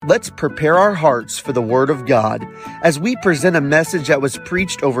let's prepare our hearts for the Word of God as we present a message that was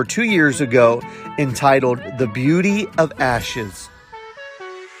preached over 2 years ago entitled, The Beauty of Ashes.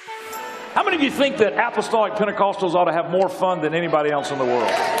 How many of you think that apostolic Pentecostals ought to have more fun than anybody else in the world?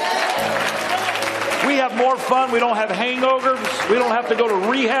 We have more fun. We don't have hangovers. We don't have to go to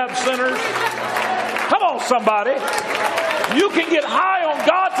rehab centers. Come on, somebody. You can get high on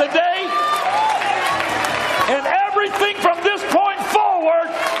God today, and everything from this point forward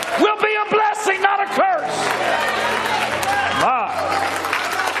will be a blessing, not a curse. My.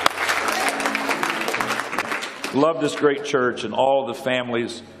 Love this great church and all the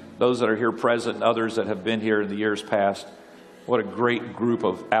families, those that are here present and others that have been here in the years past. What a great group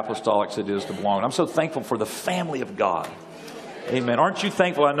of apostolics it is to belong. I'm so thankful for the family of God. Amen. Aren't you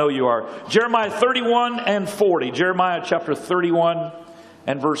thankful? I know you are. Jeremiah 31 and 40. Jeremiah chapter 31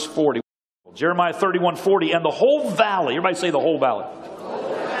 and verse 40. Jeremiah 31, 40. And the whole valley, everybody say the whole valley,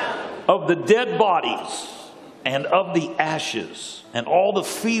 of the dead bodies and of the ashes and all the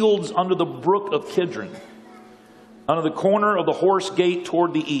fields under the brook of Kidron, under the corner of the horse gate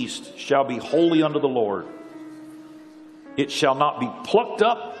toward the east, shall be holy unto the Lord. It shall not be plucked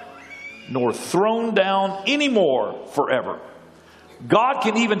up nor thrown down anymore forever. God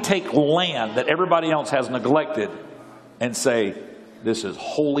can even take land that everybody else has neglected and say, this is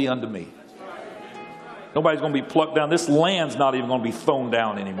holy unto me. Nobody's going to be plucked down. This land's not even going to be thrown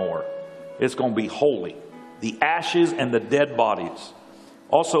down anymore. It's going to be holy. The ashes and the dead bodies.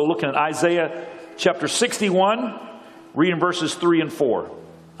 Also looking at Isaiah chapter 61, reading verses 3 and 4.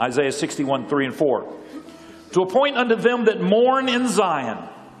 Isaiah 61, 3 and 4. To appoint unto them that mourn in Zion.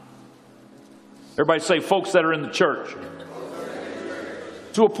 Everybody say, folks that are in the church.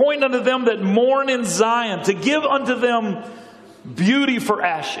 To appoint unto them that mourn in Zion, to give unto them beauty for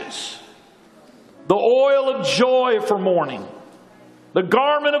ashes, the oil of joy for mourning, the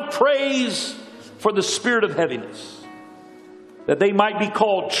garment of praise for the spirit of heaviness, that they might be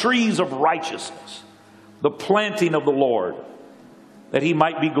called trees of righteousness, the planting of the Lord, that he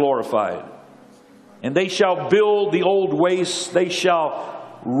might be glorified. And they shall build the old wastes, they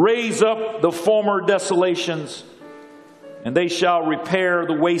shall raise up the former desolations, and they shall repair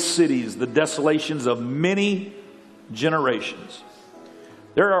the waste cities, the desolations of many generations.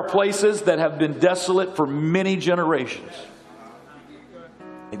 There are places that have been desolate for many generations,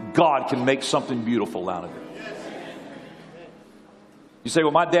 and God can make something beautiful out of it. You say,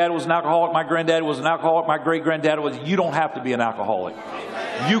 well, my dad was an alcoholic, my granddad was an alcoholic, my great-granddad was. You don't have to be an alcoholic.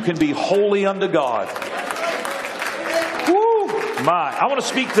 You can be holy unto God. Woo! My. I want to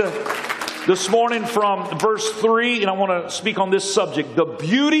speak this morning from verse 3, and I want to speak on this subject, the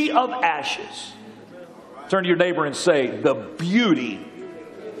beauty of ashes. Turn to your neighbor and say, the beauty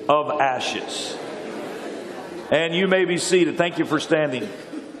of ashes. And you may be seated. Thank you for standing.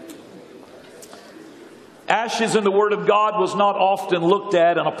 Ashes in the Word of God was not often looked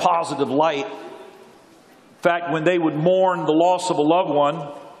at in a positive light. In fact, when they would mourn the loss of a loved one,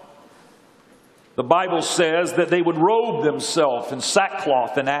 the Bible says that they would robe themselves in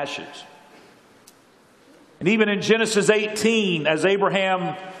sackcloth and ashes. And even in Genesis 18, as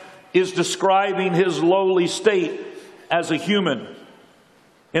Abraham is describing his lowly state as a human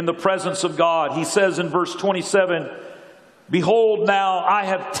in the presence of God, he says in verse 27, behold, now I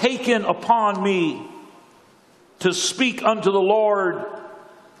have taken upon me to speak unto the Lord,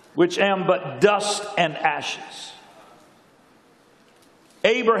 which am but dust and ashes.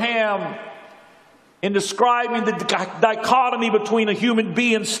 Abraham, in describing the dichotomy between a human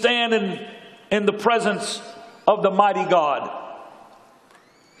being standing in the presence of the mighty God,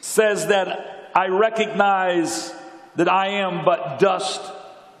 says that I recognize that I am but dust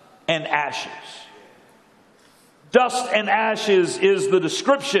and ashes. Dust and ashes is the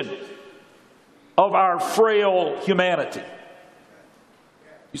description of our frail humanity.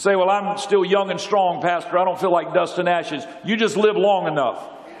 You say, well, I'm still young and strong, Pastor. I don't feel like dust and ashes. You just live long enough.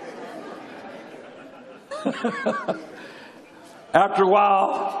 After a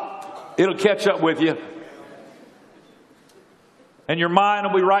while, it'll catch up with you. And your mind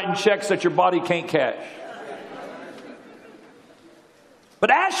will be writing checks that your body can't cash. But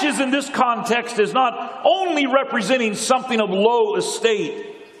ashes in this context is not only representing something of low estate,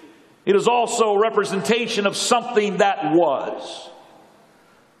 it is also a representation of something that was.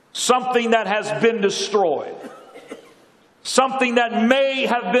 Something that has been destroyed. Something that may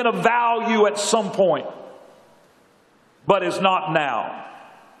have been of value at some point, but is not now.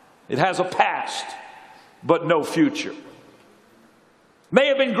 It has a past, but no future. May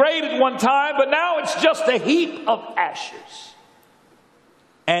have been great at one time, but now it's just a heap of ashes.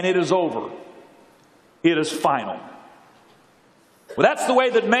 And it is over. It is final. Well, that's the way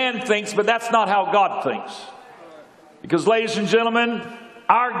that man thinks, but that's not how God thinks. Because, ladies and gentlemen,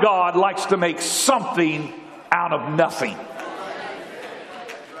 our God likes to make something out of nothing.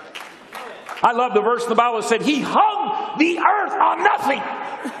 I love the verse in the Bible that said, He hung the earth on nothing.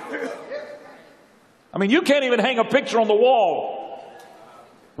 I mean, you can't even hang a picture on the wall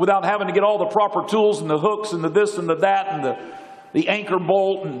without having to get all the proper tools and the hooks and the this and the that and the anchor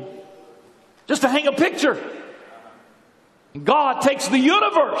bolt and just to hang a picture. And God takes the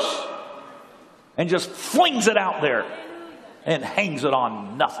universe and just flings it out there and hangs it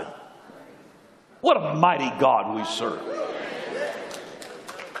on nothing. What a mighty God we serve.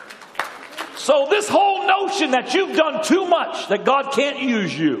 So this whole notion that you've done too much, that God can't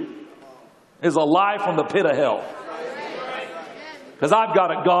use you, is a lie from the pit of hell. Because I've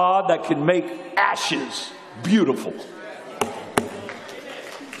got a God that can make ashes beautiful.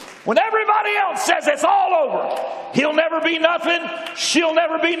 When everybody else says it's all over, he'll never be nothing, she'll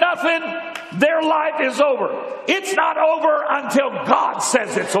never be nothing, their life is over. It's not over until God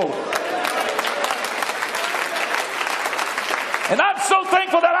says it's over. And I'm so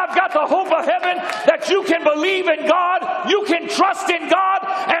thankful that I've got the hope of heaven, that you can believe in God, you can trust in God,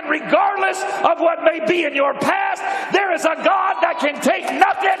 and regardless of what may be in your past, there is a God that can take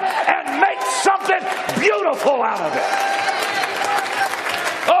nothing and make something beautiful out of it.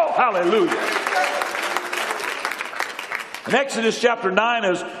 Oh, hallelujah. In Exodus chapter 9,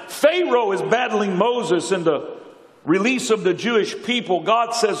 as Pharaoh is battling Moses in the release of the Jewish people,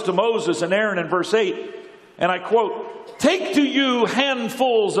 God says to Moses and Aaron in verse 8, and I quote, "Take to you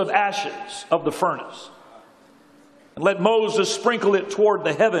handfuls of ashes of the furnace, and let Moses sprinkle it toward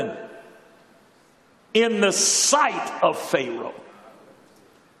the heaven in the sight of Pharaoh."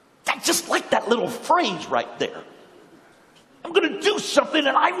 I just like that little phrase right there. I'm going to do something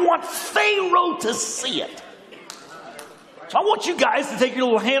and I want Pharaoh to see it. So I want you guys to take your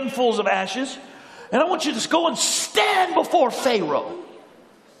little handfuls of ashes and I want you to just go and stand before Pharaoh.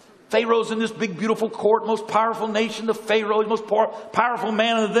 Pharaoh's in this big, beautiful court, most powerful nation, the Pharaoh, the most powerful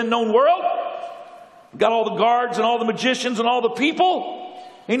man in the then known world. Got all the guards and all the magicians and all the people.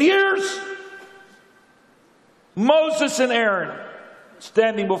 And here's Moses and Aaron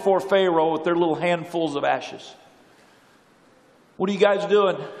standing before Pharaoh with their little handfuls of ashes. What are you guys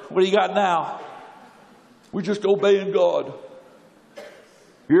doing? What do you got now? We're just obeying God.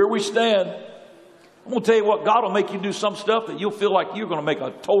 Here we stand. I'm going to tell you what, God will make you do some stuff that you'll feel like you're going to make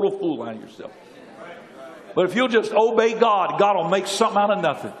a total fool out of yourself. But if you'll just obey God, God will make something out of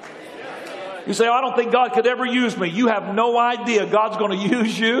nothing. You say, oh, I don't think God could ever use me. You have no idea God's going to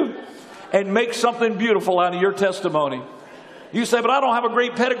use you and make something beautiful out of your testimony. You say, but I don't have a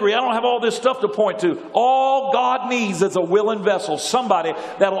great pedigree. I don't have all this stuff to point to. All God needs is a willing vessel. Somebody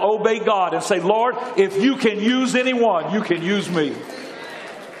that'll obey God and say, Lord, if you can use anyone, you can use me.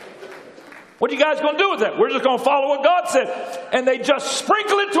 What are you guys going to do with that? We're just going to follow what God said. And they just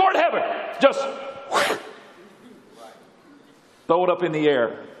sprinkle it toward heaven. Just throw it up in the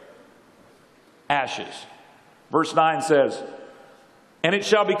air. Ashes. Verse 9 says, and it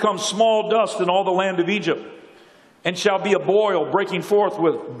shall become small dust in all the land of Egypt, and shall be a boil breaking forth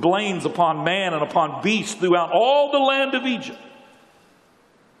with blains upon man and upon beast throughout all the land of Egypt.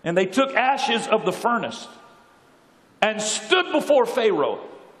 And they took ashes of the furnace and stood before Pharaoh.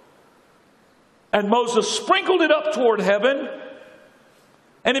 And Moses sprinkled it up toward heaven,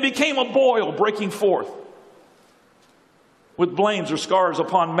 and it became a boil breaking forth with blains or scars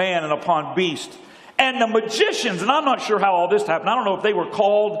upon man and upon beast. And the magicians, and I'm not sure how all this happened. I don't know if they were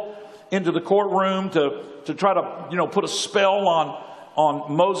called into the courtroom to try to, put a spell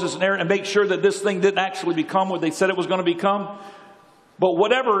on Moses and Aaron and make sure that this thing didn't actually become what they said it was going to become. But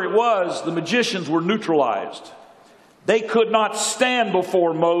whatever it was, the magicians were neutralized. They could not stand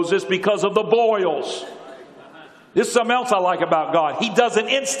before Moses because of the boils. This is something else I like about God. He does an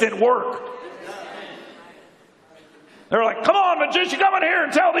instant work. They're like, come on, magician, come in here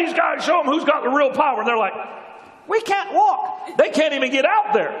and tell these guys, show them who's got the real power. And they're like, we can't walk. They can't even get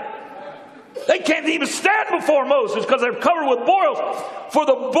out there. They can't even stand before Moses because they're covered with boils. For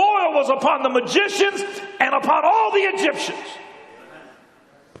the boil was upon the magicians and upon all the Egyptians.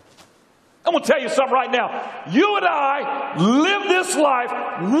 I'm going to tell you something right now. You and I live this life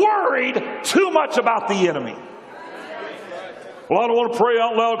worried too much about the enemy. Well, I don't want to pray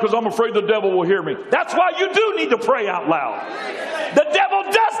out loud because I'm afraid the devil will hear me. That's why you do need to pray out loud. The devil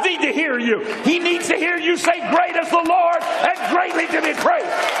does need to hear you. He needs to hear you say, great is the Lord and greatly to be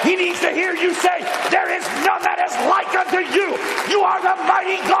praised. He needs to hear you say, there is none that is like unto you. You are the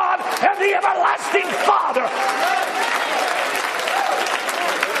mighty God and the everlasting Father.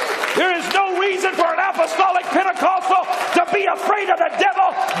 There is no reason for an apostolic Pentecostal to be afraid of the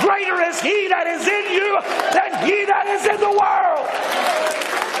devil. Greater is he that is in you than he that is in the world.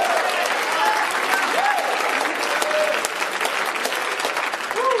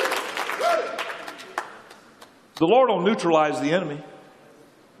 The Lord will neutralize the enemy.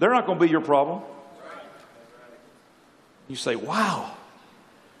 They're not going to be your problem. You say, wow,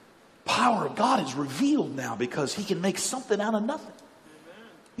 power of God is revealed now because he can make something out of nothing.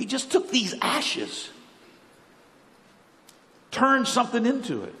 He just took these ashes, turned something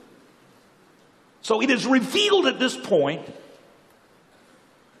into it. So it is revealed at this point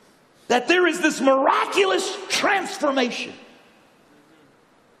that there is this miraculous transformation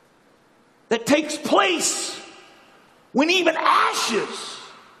that takes place when even ashes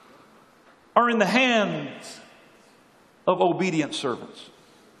are in the hands of obedient servants.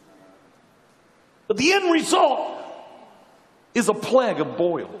 But the end result is a plague of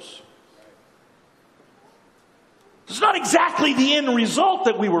boils. It's not exactly the end result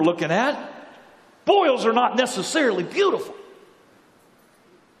that we were looking at. Boils are not necessarily beautiful.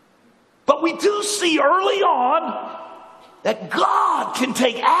 But we do see early on that God can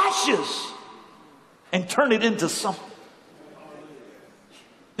take ashes and turn it into something.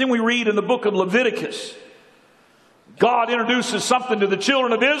 Then we read in the book of Leviticus, God introduces something to the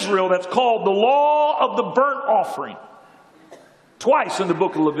children of Israel that's called the law of the burnt offering. Twice in the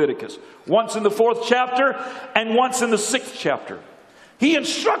book of Leviticus. Once in the 4th chapter and once in the 6th chapter. He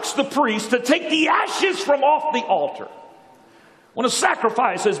instructs the priest to take the ashes from off the altar. When a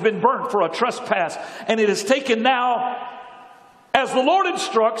sacrifice has been burnt for a trespass and it is taken now, as the Lord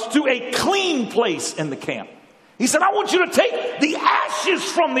instructs, to a clean place in the camp. He said, I want you to take the ashes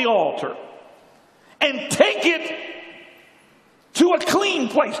from the altar and take it to a clean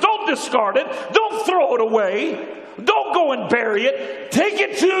place. Don't discard it. Don't throw it away. Don't go and bury it. Take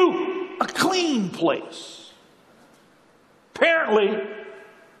it to a clean place. Apparently,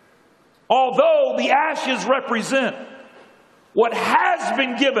 although the ashes represent what has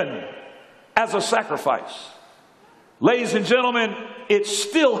been given as a sacrifice, ladies and gentlemen, it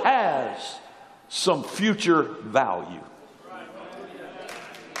still has some future value.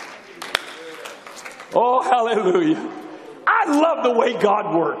 Oh, hallelujah. I love the way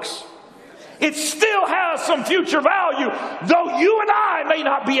God works. It still has some future value, though you and I may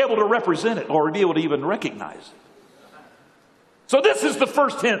not be able to represent it or be able to even recognize it. So this is the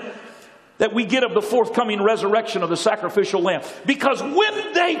first hint that we get of the forthcoming resurrection of the sacrificial lamb. Because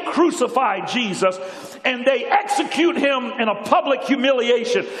when they crucify Jesus and they execute him in a public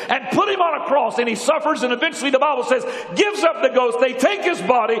humiliation and put him on a cross and he suffers and eventually the Bible says gives up the ghost, they take his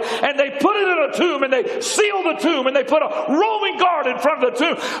body and they put it in a tomb and they seal the tomb and they put a Roman guard in front of the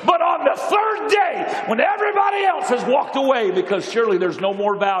tomb. But on the 3rd day, when everybody else has walked away because surely there's no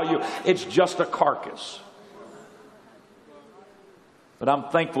more value, it's just a carcass. But I'm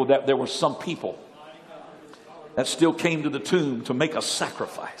thankful that there were some people that still came to the tomb to make a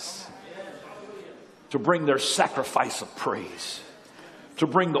sacrifice, to bring their sacrifice of praise, to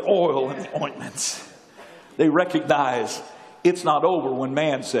bring the oil and the ointments. They recognize it's not over when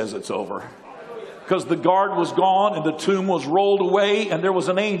man says it's over. Because the guard was gone and the tomb was rolled away and there was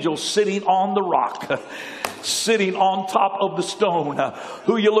an angel sitting on the rock, sitting on top of the stone.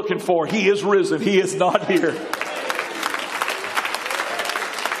 Who are you looking for? He is risen. He is not here.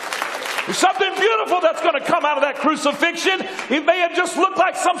 There's something beautiful that's going to come out of that crucifixion. It may have just looked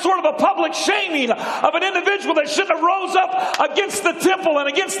like some sort of a public shaming of an individual that shouldn't have rose up against the temple and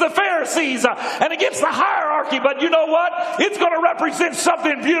against the Pharisees and against the hierarchy. But you know what? It's going to represent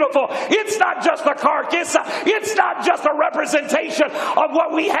something beautiful. It's not just a carcass. It's not just a representation of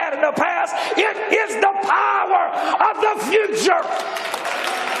what we had in the past. It is the power of the future.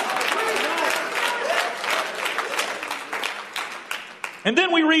 And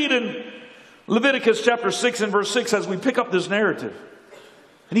then we read in Leviticus chapter 6 and verse 6 as we pick up this narrative.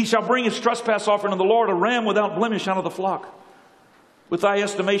 And he shall bring his trespass offering unto the Lord, a ram without blemish out of the flock, with thy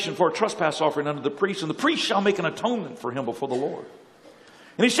estimation for a trespass offering unto the priest. And the priest shall make an atonement for him before the Lord.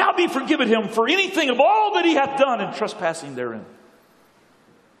 And it shall be forgiven him for anything of all that he hath done in trespassing therein.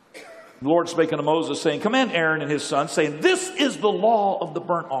 The Lord spake unto Moses, saying, command Aaron and his sons, saying, this is the law of the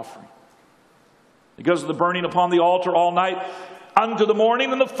burnt offering. Because of the burning upon the altar all night unto the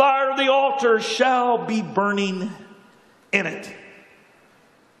morning, and the fire of the altar shall be burning in it.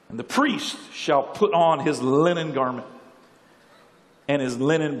 And the priest shall put on his linen garment, and his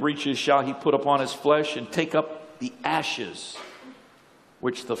linen breeches shall he put upon his flesh, and take up the ashes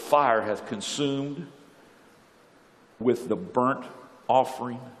which the fire hath consumed with the burnt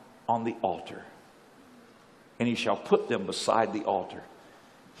offering on the altar. And he shall put them beside the altar.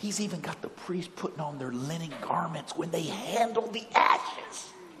 He's even got the priest putting on their linen garments when they handle the ashes.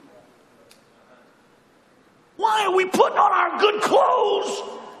 Why are we putting on our good clothes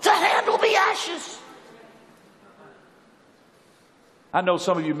to handle the ashes? I know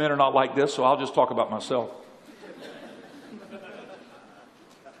some of you men are not like this, so I'll just talk about myself.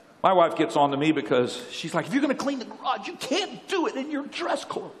 My wife gets on to me because she's like, if you're going to clean the garage, you can't do it in your dress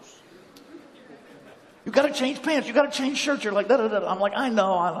clothes. You got to change pants. You got to change shirts. You're like, da, da, da. I'm like, I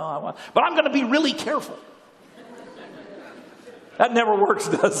know. But I'm going to be really careful. That never works,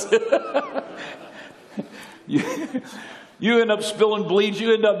 does it? You end up spilling bleach.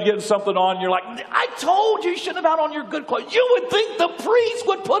 You end up getting something on. You're like, I told you shouldn't have had on your good clothes. You would think the priest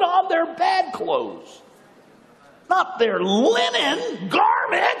would put on their bad clothes, not their linen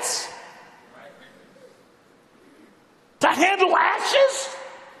garments to handle ashes.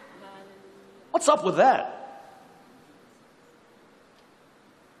 What's up with that?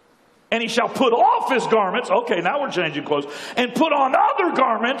 And he shall put off his garments. Okay, now we're changing clothes. And put on other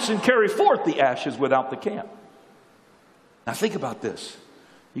garments and carry forth the ashes without the camp. Now think about this.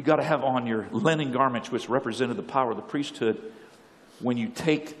 You got to have on your linen garments, which represented the power of the priesthood, when you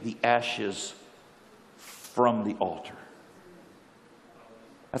take the ashes from the altar.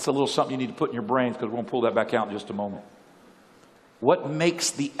 That's a little something you need to put in your brains, because we're going to pull that back out in just a moment. What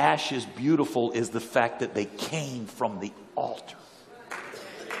makes the ashes beautiful is the fact that they came from the altar.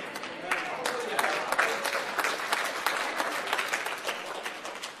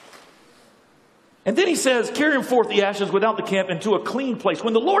 And then he says, carrying forth the ashes without the camp into a clean place.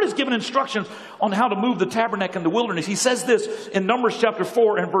 When the Lord has given instructions on how to move the tabernacle in the wilderness, he says this in Numbers chapter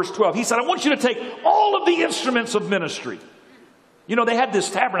 4 and verse 12. He said, I want you to take all of the instruments of ministry. You know, they had this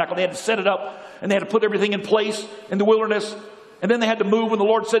tabernacle. They had to set it up, and they had to put everything in place in the wilderness. And then they had to move when the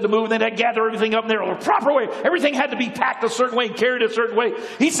Lord said to move. And then they had to gather everything up in there in a proper way. Everything had to be packed a certain way and carried a certain way.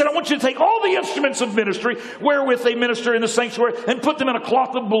 He said, I want you to take all the instruments of ministry wherewith they minister in the sanctuary and put them in a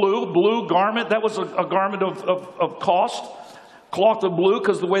cloth of blue garment. That was a garment of cost. Cloth of blue,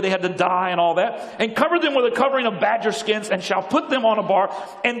 because the way they had to dye and all that. And cover them with a covering of badger skins, and shall put them on a bar.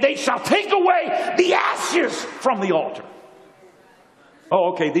 And they shall take away the ashes from the altar.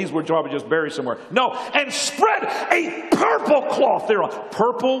 Oh, okay, these were probably just buried somewhere. No, and spread a purple cloth thereon.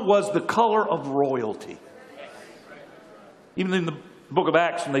 Purple was the color of royalty. Even in the book of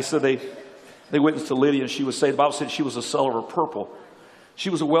Acts, when they said they witnessed to Lydia, and she was saved, the Bible said she was a seller of purple. She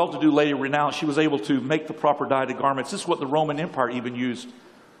was a well-to-do lady, renowned. She was able to make the proper dyed garments. This is what the Roman Empire even used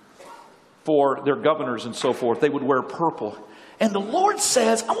for their governors and so forth. They would wear purple. And the Lord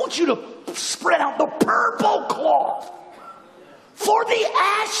says, I want you to spread out the purple cloth for the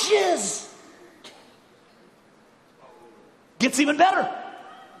ashes. Gets even better.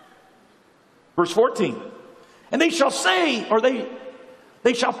 Verse 14. And they shall say, or they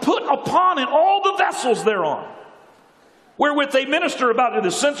shall put upon it all the vessels thereon, wherewith they minister about it, the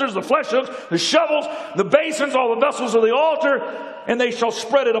censers, the flesh hooks, the shovels, the basins, all the vessels of the altar, and they shall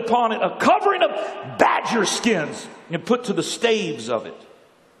spread it upon it a covering of badger skins, and put to the staves of it.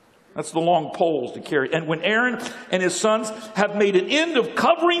 That's the long poles to carry. And when Aaron and his sons have made an end of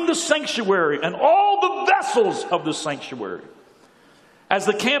covering the sanctuary and all the vessels of the sanctuary, as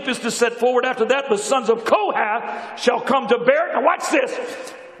the camp is to set forward after that, the sons of Kohath shall come to bear it. Now watch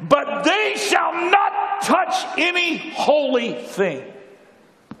this. But they shall not touch any holy thing.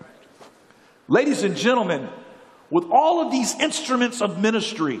 Ladies and gentlemen, with all of these instruments of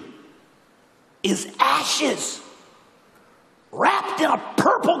ministry is ashes wrapped in a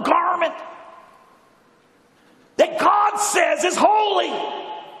purple garment that God says is holy.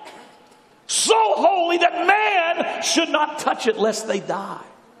 So holy that man should not touch it lest they die.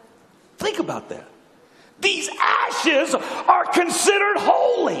 Think about that. These ashes are considered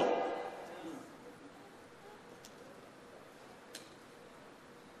holy.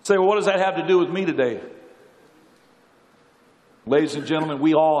 Say, well, what does that have to do with me today? Ladies and gentlemen,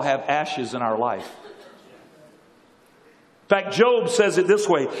 we all have ashes in our life. In fact, Job says it this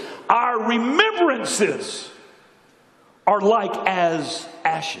way: our remembrances are like as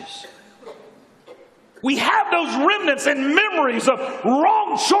ashes. We have those remnants and memories of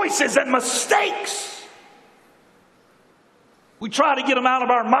wrong choices and mistakes. We try to get them out of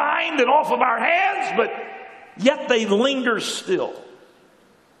our mind and off of our hands, but yet they linger still.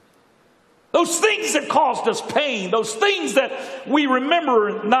 Those things that caused us pain, those things that we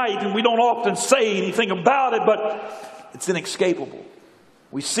remember at night and we don't often say anything about it, but it's inescapable.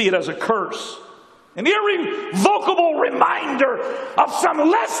 We see it as a curse, an irrevocable reminder of some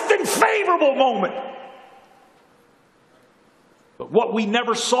less than favorable moment. But what we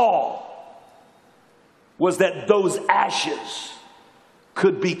never saw was that those ashes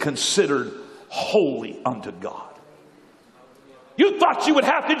could be considered holy unto God. You thought you would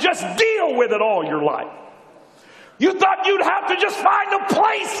have to just deal with it all your life. You thought you'd have to just find a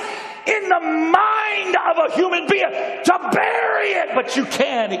place in the mind of a human being to bury it, but you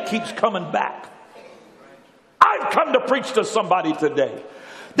can. It keeps coming back. I've come to preach to somebody today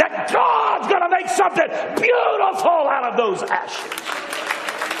that God's going to make something beautiful out of those ashes.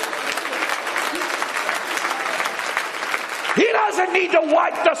 He doesn't need to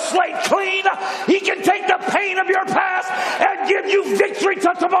wipe the slate clean. He can take the pain of your past and give you victory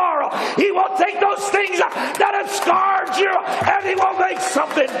to tomorrow. He will take those things that have scarred you and He will make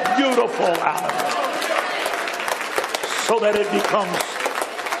something beautiful out of it so that it becomes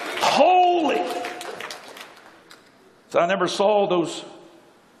holy. So I never saw those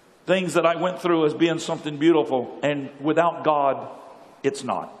things that I went through as being something beautiful. And without God, it's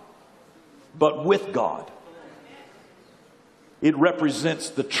not. But with God, it represents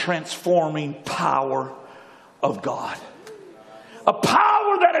the transforming power of God. A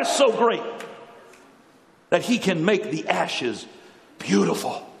power that is so great that He can make the ashes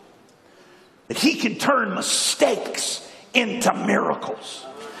beautiful. That He can turn mistakes into miracles.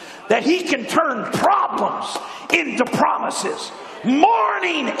 That He can turn problems into promises.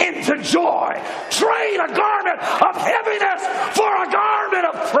 Mourning into joy. Trade a garment of heaviness for a garment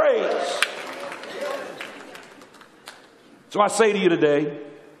of praise. So I say to you today,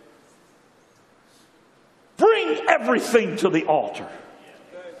 bring everything to the altar.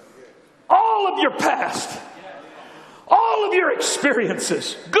 All of your past, all of your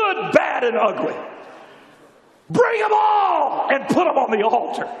experiences, good, bad, and ugly. Bring them all and put them on the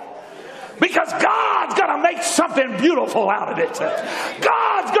altar. Because God's going to make something beautiful out of it.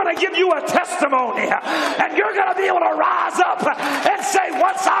 God's going to give you a testimony. And you're going to be able to rise up and say,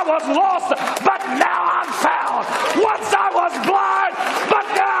 once I was lost, but now I'm found. Once I was blind, but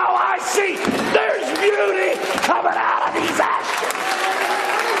now I see. There's beauty coming out of these ashes.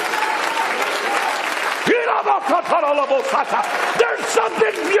 There's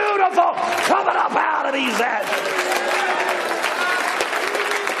something beautiful coming up out of these ashes.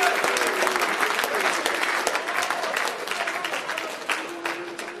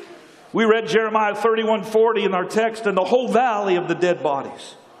 We read Jeremiah 31:40 in our text, and the whole valley of the dead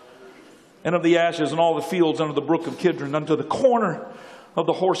bodies and of the ashes and all the fields under the brook of Kidron unto the corner of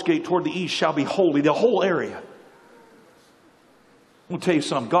the horse gate toward the east shall be holy. The whole area. I'll tell you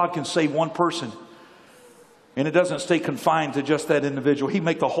something. God can save one person, and it doesn't stay confined to just that individual. He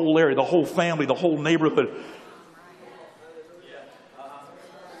make the whole area, the whole family, the whole neighborhood.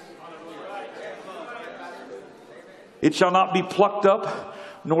 It shall not be plucked up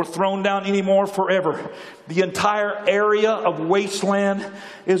nor thrown down anymore forever. The entire area of wasteland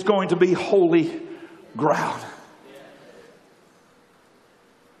is going to be holy ground.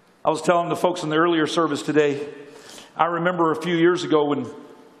 I was telling the folks in the earlier service today, I remember a few years ago when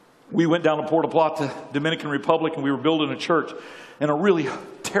we went down to Puerto Plata, Dominican Republic, and we were building a church in a really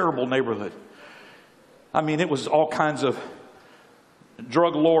terrible neighborhood. I mean, it was all kinds of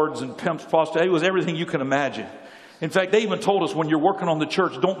drug lords and pimps, prostitutes. It was everything you can imagine. In fact, they even told us when you're working on the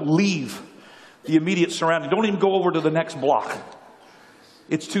church, don't leave the immediate surrounding. Don't even go over to the next block.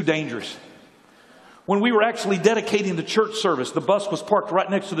 It's too dangerous. When we were actually dedicating the church service, the bus was parked right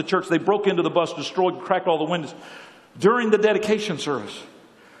next to the church. They broke into the bus, destroyed, cracked all the windows during the dedication service.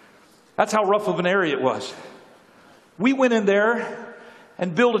 That's how rough of an area it was. We went in there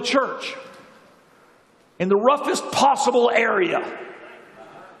and built a church in the roughest possible area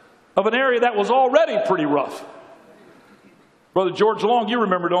of an area that was already pretty rough. Brother George Long, you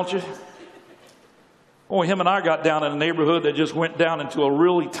remember, don't you? Oh, him and I got down in a neighborhood that just went down into a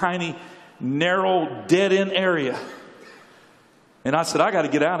really tiny, narrow, dead-end area. And I said, I got to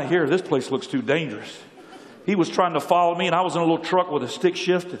get out of here. This place looks too dangerous. He was trying to follow me, and I was in a little truck with a stick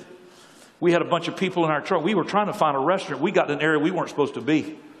shift. We had a bunch of people in our truck. We were trying to find a restaurant. We got in an area we weren't supposed to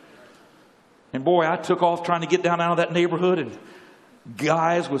be. And boy, I took off trying to get down out of that neighborhood, and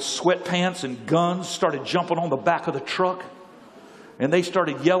guys with sweatpants and guns started jumping on the back of the truck. And they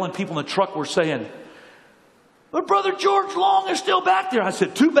started yelling. People in the truck were saying, but Brother George Long is still back there. I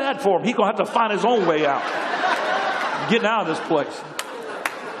said, too bad for him. He's going to have to find his own way out. Getting out of this place.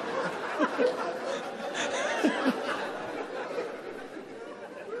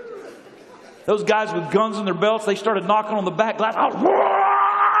 Those guys with guns in their belts, they started knocking on the back glass.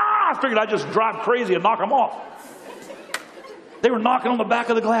 I figured I'd just drive crazy and knock them off. They were knocking on the back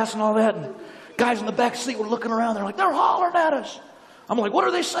of the glass and all that. And guys in the back seat were looking around. They're like, they're hollering at us. I'm like, what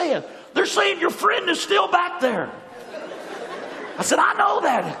are they saying? They're saying your friend is still back there. I said, I know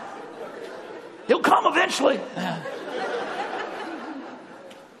that. He'll come eventually.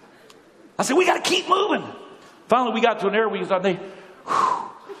 I said, we got to keep moving. Finally, we got to an area where we thought,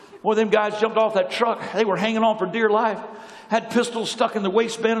 one of them guys jumped off that truck. They were hanging on for dear life. Had pistols stuck in the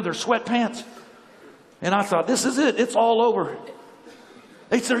waistband of their sweatpants. And I thought, this is it. It's all over.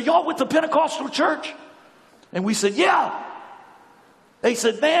 They said, are y'all with the Pentecostal church? And we said, yeah. They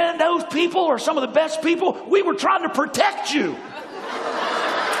said, man, those people are some of the best people. We were trying to protect you.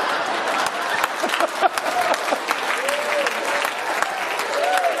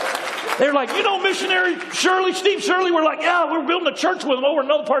 They're like, you know, missionary Shirley, Steve Shirley. We're like, yeah, we're building a church with him over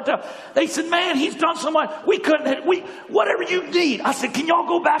another part of town. They said, man, he's done so much. We couldn't, whatever you need. I said, can y'all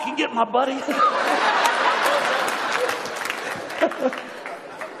go back and get my buddy?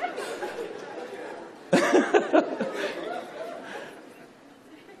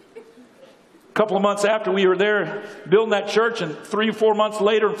 A couple of months after we were there building that church, and 3 or 4 months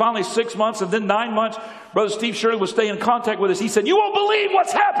later, and finally 6 months, and then 9 months, Brother Steve Shirley was staying in contact with us. He said, you won't believe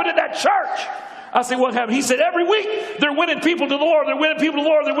what's happened in that church. I said, what happened? He said, every week they're winning people to the Lord. They're winning people to the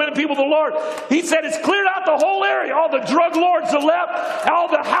Lord. They're winning people to the Lord. He said, it's cleared out the whole area. All the drug lords are left. All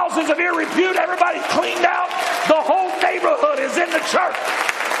the houses of ill repute. Everybody's cleaned out. The whole neighborhood is in the church.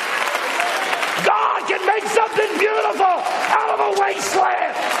 God can make something beautiful out of a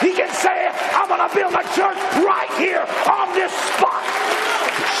wasteland. He can say, I'm going to build a church right here on this spot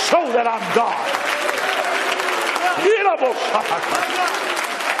to show that I'm God.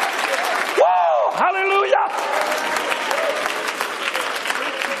 Whoa, hallelujah.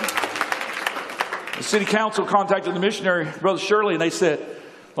 The city council contacted the missionary, Brother Shirley, and they said,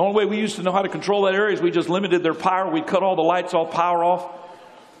 the only way we used to know how to control that area is we just limited their power. We'd cut all the lights off, power off.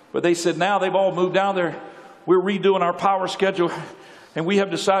 But they said now they've all moved down there. We're redoing our power schedule, and we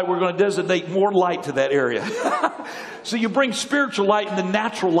have decided we're going to designate more light to that area. So you bring spiritual light, and the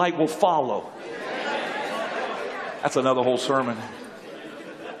natural light will follow. That's another whole sermon.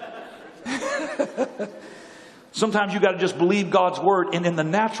 Sometimes you got to just believe God's word, and in the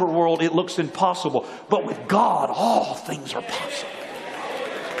natural world it looks impossible. But with God, all things are possible.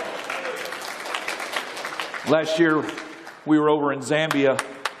 Last year, we were over in Zambia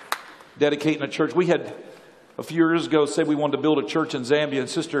dedicating a church. We had, a few years ago, said we wanted to build a church in Zambia, and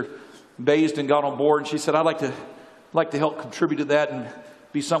Sister Baisden got on board, and she said, I'd like to help contribute to that and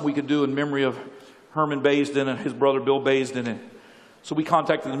be something we could do in memory of Herman Baisden and his brother Bill Baisden. And so we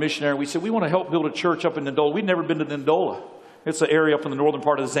contacted the missionary. We said, we want to help build a church up in Ndola. We'd never been to Ndola. It's an area up in the northern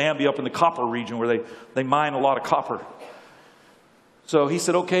part of Zambia, up in the copper region, where they mine a lot of copper. So he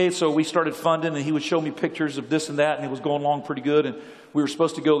said, okay. So we started funding, and he would show me pictures of this and that, and it was going along pretty good. And we were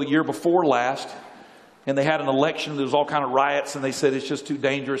supposed to go the year before last, and they had an election. There was all kind of riots, and they said it's just too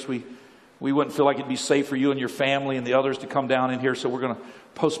dangerous. We wouldn't feel like it'd be safe for you and your family and the others to come down in here, so we're going to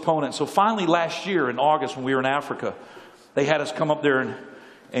postpone it. So finally last year in August, when we were in Africa, they had us come up there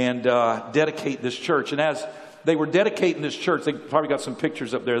and dedicate this church. And as they were dedicating this church, they probably got some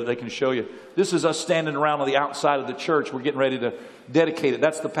pictures up there that they can show you. This is us standing around on the outside of the church. We're getting ready to dedicate it.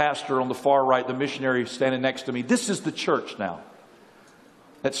 That's the pastor on the far right, the missionary standing next to me. This is the church now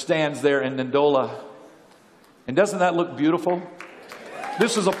that stands there in Ndola. And doesn't that look beautiful?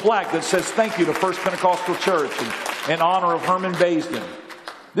 This is a plaque that says, thank you to First Pentecostal Church in honor of Herman Baisden.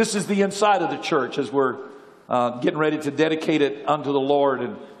 This is the inside of the church as we're getting ready to dedicate it unto the Lord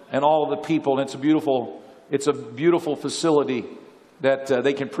and all of the people. And it's a beautiful facility that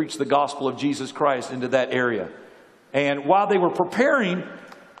they can preach the gospel of Jesus Christ into that area. And while they were preparing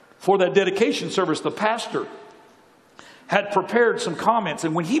for that dedication service, the pastor had prepared some comments.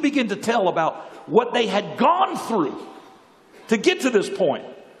 And when he began to tell about what they had gone through to get to this point,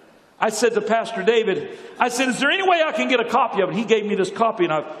 I said to Pastor David, I said, is there any way I can get a copy of it? He gave me this copy,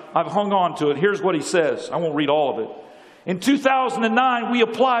 and I've hung on to it. Here's what he says. I won't read all of it. In 2009, we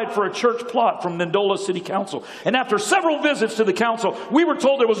applied for a church plot from Ndola City Council. And after several visits to the council, we were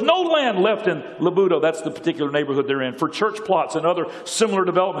told there was no land left in Labudo, that's the particular neighborhood they're in, for church plots and other similar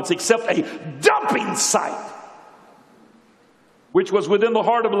developments, except a dumping site, which was within the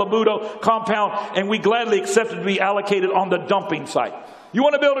heart of a Labudo compound, and we gladly accepted to be allocated on the dumping site. You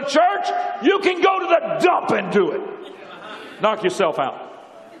want to build a church? You can go to the dump and do it. Knock yourself out.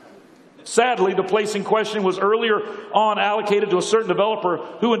 Sadly, the place in question was earlier on allocated to a certain developer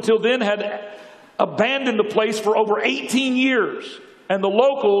who until then had abandoned the place for over 18 years, and the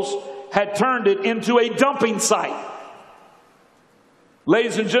locals had turned it into a dumping site.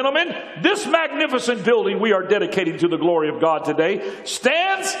 Ladies and gentlemen, this magnificent building we are dedicating to the glory of God today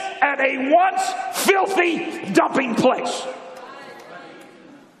stands at a once filthy dumping place.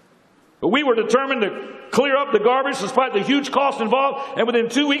 But we were determined to clear up the garbage despite the huge cost involved, and within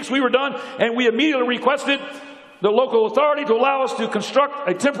 2 weeks we were done, and we immediately requested the local authority to allow us to construct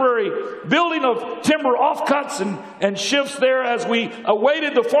a temporary building of timber offcuts and shifts there as we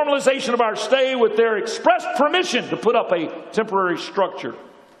awaited the formalization of our stay with their express permission to put up a temporary structure.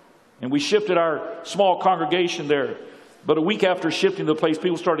 And we shifted our small congregation there. But a week after shifting to the place,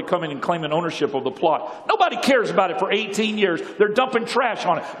 people started coming and claiming ownership of the plot. Nobody cares about it for 18 years. They're dumping trash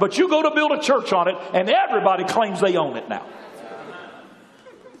on it. But you go to build a church on it, and everybody claims they own it now.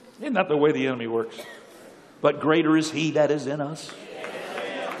 Isn't that the way the enemy works? But greater is he that is in us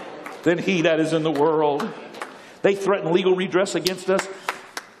than he that is in the world. They threaten legal redress against us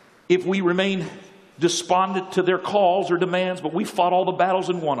if we remain despondent to their calls or demands, but we fought all the battles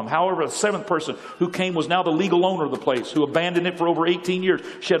and won them. However, a seventh person who came was now the legal owner of the place, who abandoned it for over 18 years.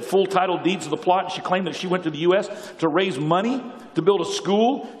 She had full title deeds of the plot, and she claimed that she went to the U.S. to raise money to build a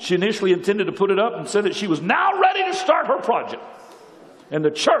school. She initially intended to put it up and said that she was now ready to start her project. And the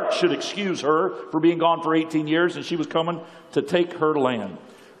church should excuse her for being gone for 18 years, and she was coming to take her land.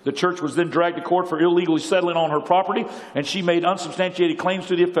 The church was then dragged to court for illegally settling on her property, and she made unsubstantiated claims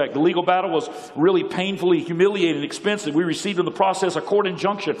to the effect. The legal battle was really painfully humiliating and expensive. We received in the process a court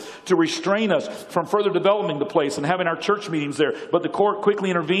injunction to restrain us from further developing the place and having our church meetings there. But the court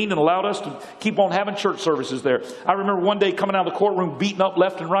quickly intervened and allowed us to keep on having church services there. I remember one day coming out of the courtroom beaten up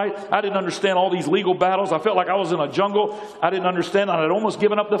left and right. I didn't understand all these legal battles. I felt like I was in a jungle. I didn't understand. I had almost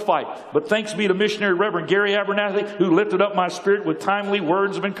given up the fight. But thanks be to missionary Reverend Gary Abernathy, who lifted up my spirit with timely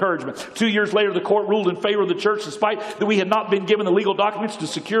words of encouragement. 2 years later, the court ruled in favor of the church, despite that we had not been given the legal documents to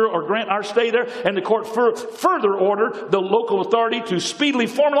secure or grant our stay there. And the court further ordered the local authority to speedily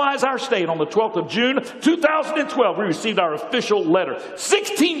formalize our stay. And on the 12th of June, 2012, we received our official letter.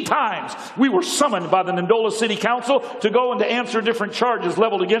 16 times we were summoned by the Ndola City Council to go and to answer different charges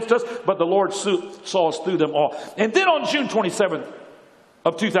leveled against us, but the Lord saw us through them all. And then on June 27th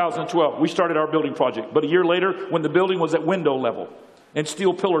of 2012, we started our building project. But a year later, when the building was at window level, and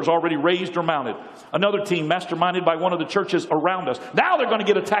steel pillars already raised or mounted, another team masterminded by one of the churches around us. Now they're going to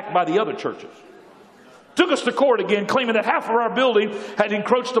get attacked by the other churches. Took us to court again, claiming that half of our building had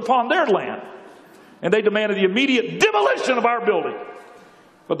encroached upon their land. And they demanded the immediate demolition of our building.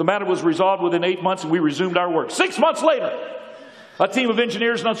 But the matter was resolved within 8 months, and we resumed our work. 6 months later, a team of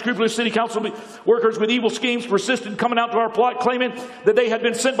engineers and unscrupulous city council workers with evil schemes persisted in coming out to our plot, claiming that they had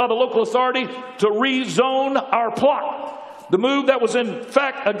been sent by the local authority to rezone our plot. The move that was in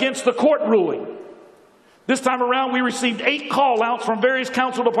fact against the court ruling. This time around, we received 8 call-outs from various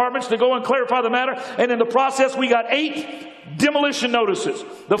council departments to go and clarify the matter. And in the process, we got 8 demolition notices.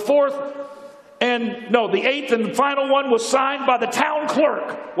 The 8th and final one was signed by the town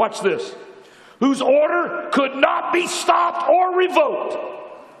clerk. Watch this. Whose order could not be stopped or revoked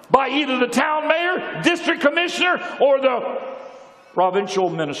by either the town mayor, district commissioner, or the provincial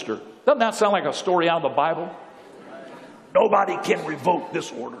minister. Doesn't that sound like a story out of the Bible? Nobody can revoke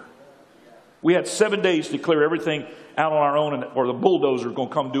this order. We had 7 days to clear everything out on our own, or the bulldozer is going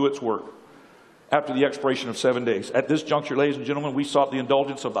to come do its work after the expiration of 7 days. At this juncture, ladies and gentlemen, we sought the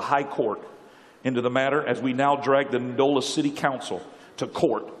indulgence of the High Court into the matter as we now drag the Ndola City Council to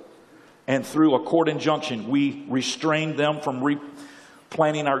court. And through a court injunction, we restrained them from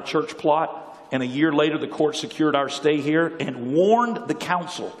replanting our church plot. And a year later, the court secured our stay here and warned the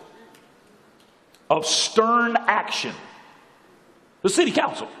council of stern action. The city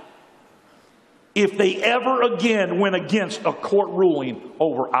council, if they ever again went against a court ruling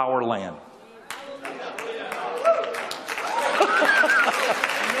over our land.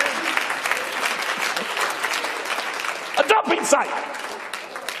 A dumping site.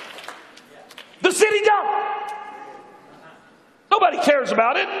 The city dump. Nobody cares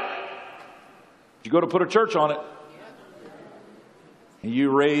about it. You go to put a church on it, and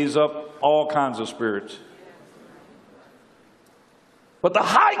you raise up all kinds of spirits. But the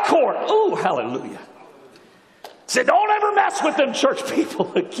High Court, ooh, hallelujah, said, don't ever mess with them church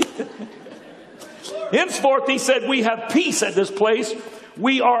people again. Henceforth, he said, we have peace at this place.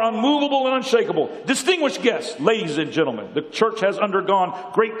 We are unmovable and unshakable. Distinguished guests, ladies and gentlemen, the church has undergone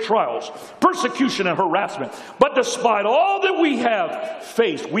great trials, persecution and harassment. But despite all that we have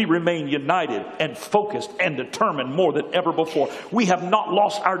faced, we remain united and focused and determined more than ever before. We have not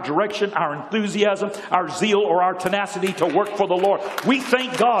lost our direction, our enthusiasm, our zeal, or our tenacity to work for the Lord. We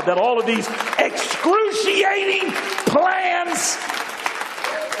thank God that all of these excruciating plans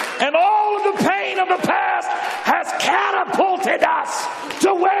and all of the pain of the past has catapulted us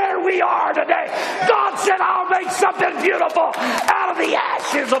to where we are today. God said, I'll make something beautiful out of the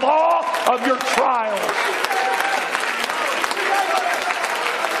ashes of all of your trials.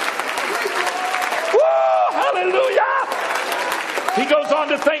 Woo, hallelujah. He goes on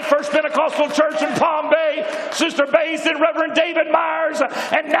to thank First Pentecostal Church in Palm Bay Ray, Sister Bays, and Reverend David Myers.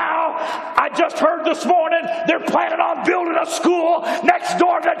 And now, I just heard this morning, they're planning on building a school next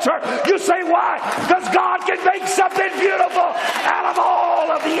door to the church. You say why? Because God can make something beautiful out of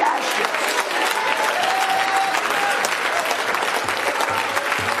all of the ashes.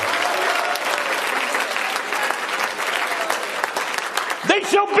 They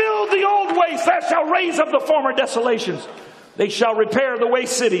shall build the old waste, they shall raise up the former desolations. They shall repair the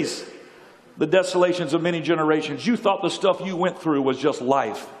waste cities, the desolations of many generations. You thought the stuff you went through was just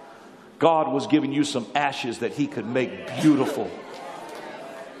life. God was giving you some ashes that He could make beautiful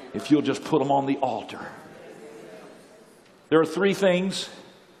if you'll just put them on the altar. There are three things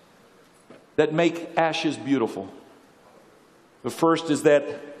that make ashes beautiful. The first is that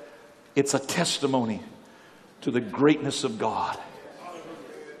it's a testimony to the greatness of God.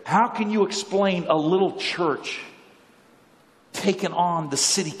 How can you explain a little church taking on the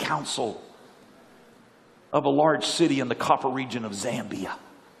city council of a large city in the copper region of Zambia?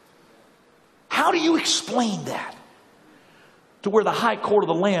 How do you explain that? To where the high court of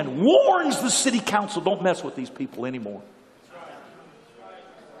the land warns the city council, don't mess with these people anymore.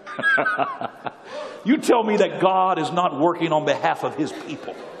 You tell me that God is not working on behalf of His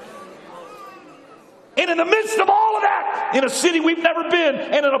people. And in the midst of all of that, in a city we've never been,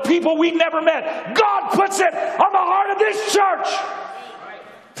 and in a people we've never met, God puts it on the heart of this church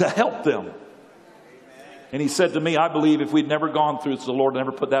to help them. And He said to me, I believe if we'd never gone through this, the Lord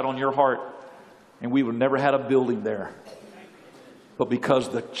never put that on your heart, and we would never had a building there. But because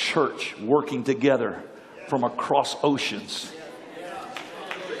the church working together from across oceans.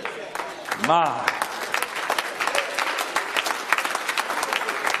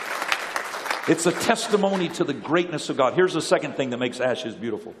 It's a testimony to the greatness of God. Here's the second thing that makes ashes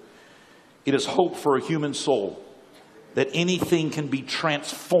beautiful. It is hope for a human soul that anything can be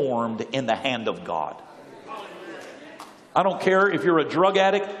transformed in the hand of God. I don't care if you're a drug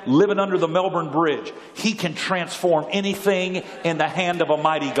addict living under the Melbourne Bridge. He can transform anything in the hand of a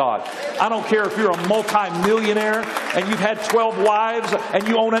mighty God. I don't care if you're a multi-millionaire and you've had 12 wives and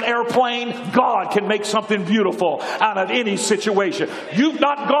you own an airplane. God can make something beautiful out of any situation. You've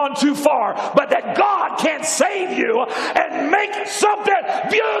not gone too far, but that God can save you and make something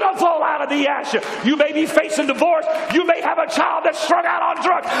beautiful out of the ashes. You may be facing divorce. You may have a child that's strung out on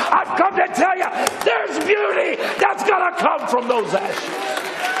drugs. I've come to tell you, there's beauty that's going to come from those ashes.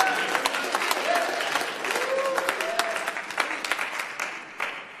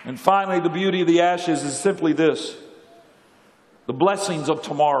 And finally, the beauty of the ashes is simply this. The blessings of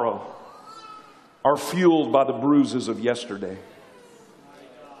tomorrow are fueled by the bruises of yesterday.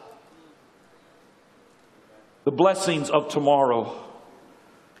 The blessings of tomorrow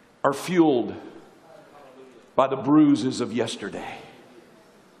are fueled by the bruises of yesterday.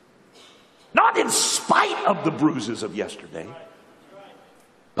 Not in spite of the bruises of yesterday,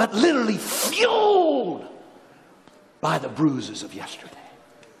 but literally fueled by the bruises of yesterday.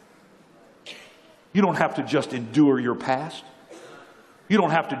 You don't have to just endure your past. You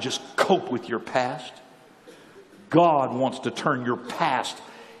don't have to just cope with your past. God wants to turn your past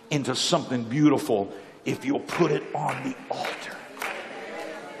into something beautiful if you'll put it on the altar.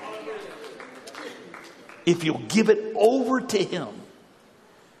 If you'll give it over to Him.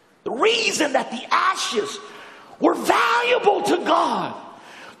 The reason that the ashes were valuable to God,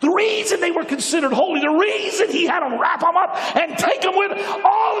 the reason they were considered holy, the reason He had them wrap them up and take them with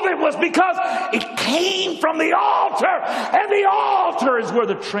all of it was because it came from the altar. And the altar is where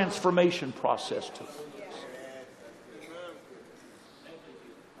the transformation process took place.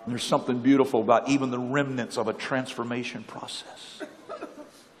 And there's something beautiful about even the remnants of a transformation process.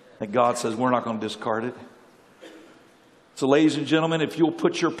 That God says we're not going to discard it. So ladies and gentlemen, if you'll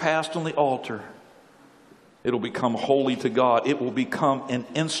put your past on the altar, it'll become holy to God. It will become an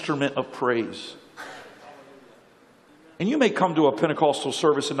instrument of praise. And you may come to a Pentecostal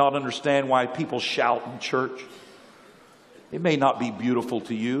service and not understand why people shout in church. It may not be beautiful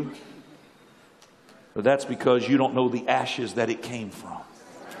to you, but that's because you don't know the ashes that it came from.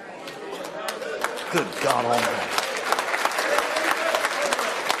 Good God Almighty.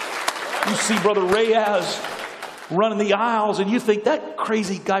 You see Brother Reyes running the aisles and you think that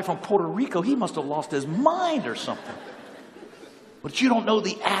crazy guy from Puerto Rico, he must have lost his mind or something. But you don't know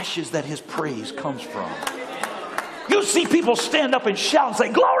the ashes that his praise comes from. You see people stand up and shout and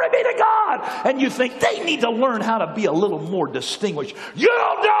say, glory be to God. And you think they need to learn how to be a little more distinguished. You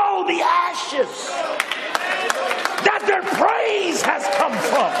don't know the ashes that their praise has come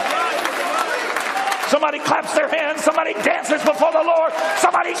from. Somebody claps their hands. Somebody dances before the Lord.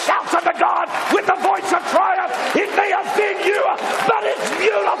 Somebody shouts unto God with the voice of triumph. It may offend you, but it's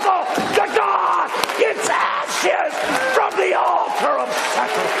beautiful to God. It's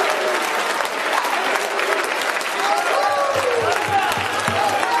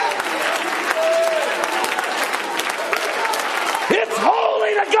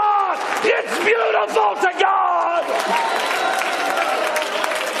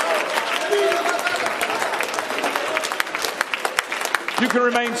You can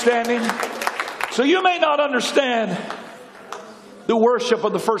remain standing. So you may not understand the worship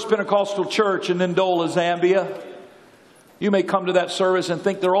of the First Pentecostal Church in Ndola, Zambia. You may come to that service and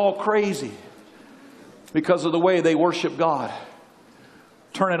think they're all crazy because of the way they worship God.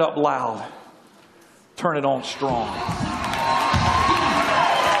 Turn it up loud. Turn it on strong.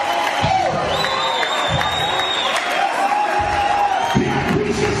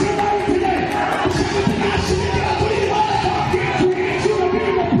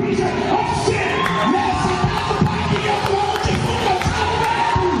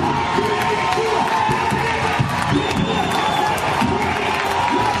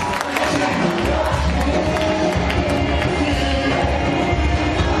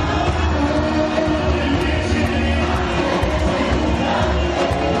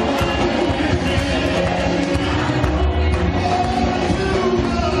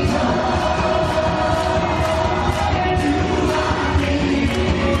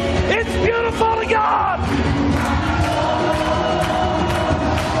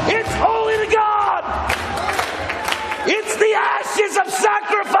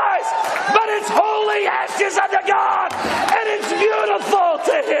 Ashes unto God, and it's beautiful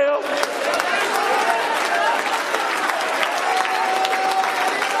to Him.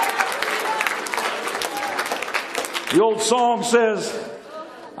 The old song says,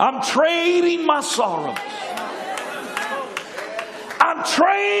 I'm trading my sorrows, I'm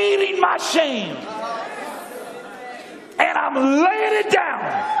trading my shame, and I'm laying it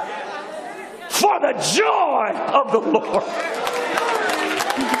down for the joy of the Lord.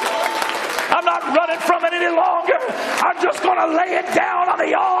 I'm not running from it any longer. I'm just going to lay it down on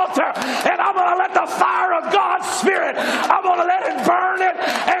the altar, and I'm going to let the fire of God's Spirit, I'm going to let it burn it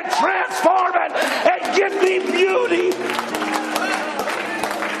and transform it and give me beauty.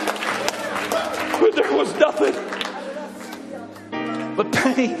 When there was nothing but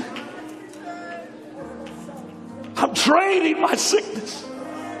pain. I'm trading my sickness.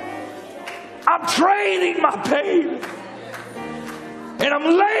 I'm trading my pain. And I'm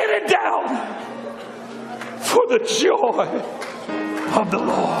laying it down for the joy of the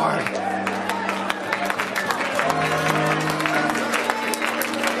Lord.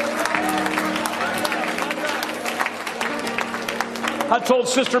 I told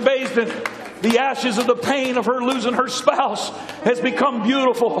Sister Baisden, the ashes of the pain of her losing her spouse has become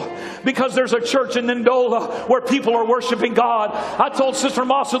beautiful because there's a church in Ndola where people are worshiping God. I told Sister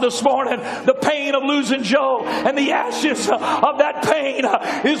Massa this morning, the pain of losing Joe and the ashes of that pain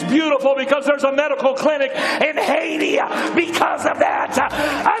is beautiful because there's a medical clinic in Haiti because of that.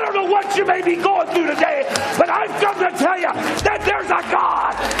 I don't know what you may be going through today, but I've come to tell you that there's a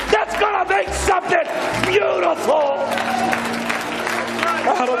God that's going to make something beautiful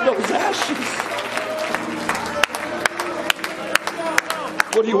out of those ashes.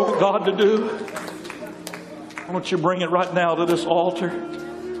 What do you want God to do? Why don't you bring it right now to this altar?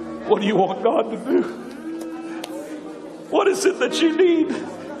 What do you want God to do? What is it that you need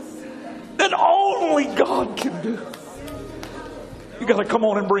that only God can do? You got to come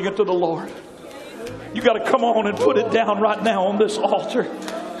on and bring it to the Lord. You got to come on and put it down right now on this altar.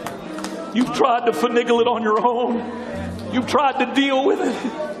 You've tried to finagle it on your own. You've tried to deal with it.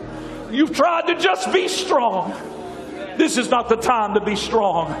 You've tried to just be strong. This is not the time to be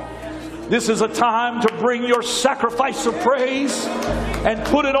strong. This is a time to bring your sacrifice of praise and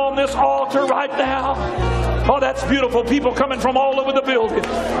put it on this altar right now. Oh, that's beautiful. People coming from all over the building.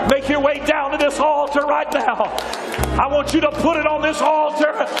 Make your way down to this altar right now. I want you to put it on this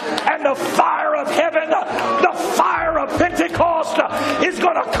altar, and the fire of heaven, the fire of Pentecost is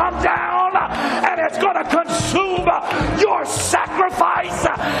going to come down, and it's going to consume your sacrifice,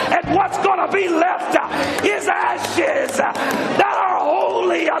 and what's going to be left is ashes that are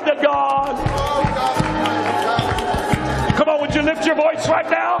holy unto God. Come on, would you lift your voice right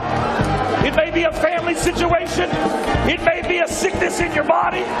now? It may be a family situation. It may be a sickness in your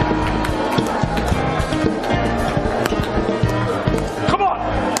body. Come on.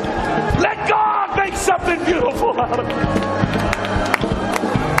 Let God make something beautiful out of it.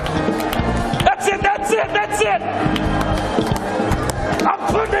 That's it, that's it, that's it. I'm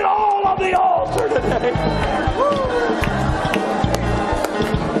putting it all on the altar today.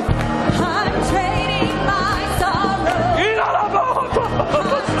 I'm trading my sorrow. I'm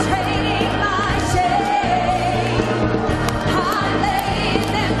trading my shame. I'm laying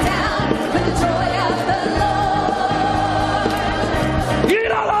them down for the joy of the Lord.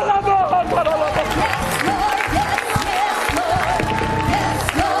 Yes, Lord, yes, yes.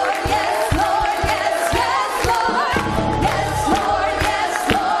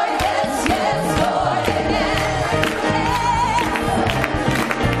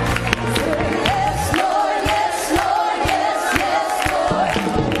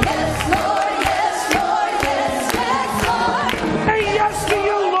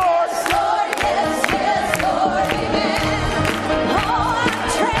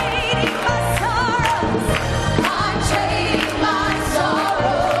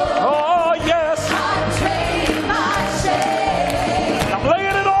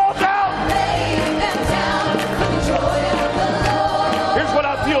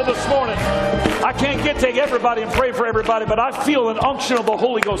 feel this morning, I can't get to everybody and pray for everybody, but I feel an unction of the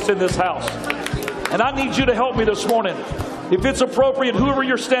Holy Ghost in this house. And I need you to help me this morning. If it's appropriate, whoever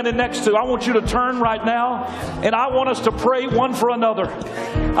you're standing next to, I want you to turn right now, and I want us to pray one for another.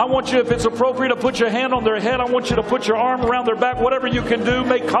 I want you, if it's appropriate, to put your hand on their head. I want you to put your arm around their back. Whatever you can do,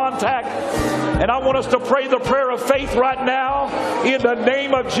 make contact. And I want us to pray the prayer of faith right now in the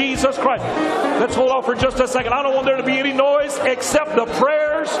name of Jesus Christ. Let's hold off for just a second. I don't want there to be any noise except the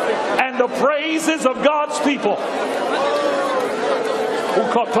prayers and the praises of God's people.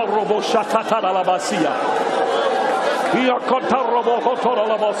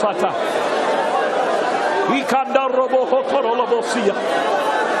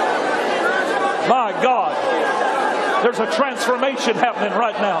 My God, there's a transformation happening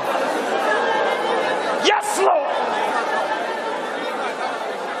right now.